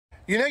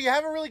You know, you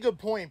have a really good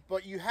point,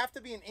 but you have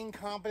to be an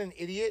incompetent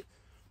idiot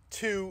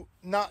to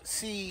not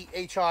see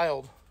a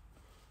child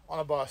on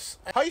a bus.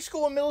 High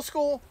school and middle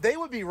school, they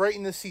would be right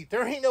in the seat.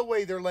 There ain't no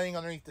way they're laying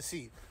underneath the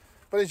seat.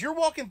 But as you're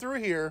walking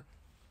through here,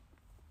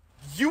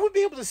 you would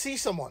be able to see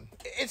someone.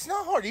 It's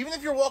not hard. Even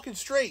if you're walking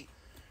straight,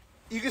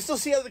 you can still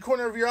see out of the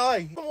corner of your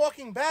eye. Even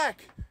walking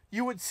back,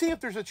 you would see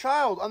if there's a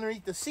child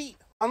underneath the seat.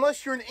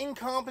 Unless you're an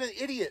incompetent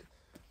idiot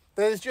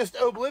that is just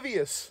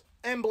oblivious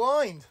and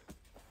blind.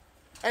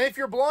 And if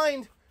you're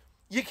blind,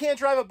 you can't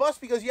drive a bus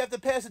because you have to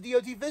pass a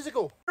DOT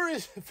physical. There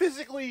is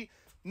physically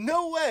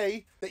no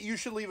way that you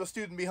should leave a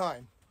student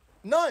behind.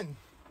 None.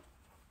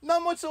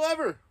 None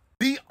whatsoever.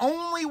 The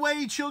only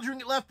way children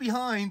get left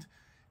behind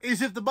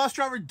is if the bus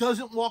driver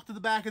doesn't walk to the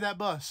back of that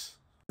bus.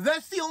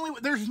 That's the only way.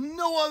 There's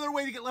no other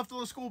way to get left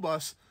on a school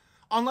bus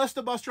unless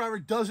the bus driver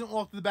doesn't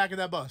walk to the back of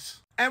that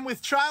bus. And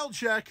with child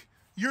check,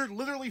 you're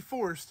literally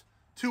forced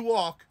to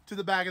walk to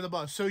the back of the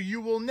bus. So you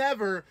will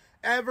never,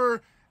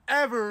 ever,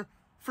 ever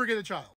forget a child.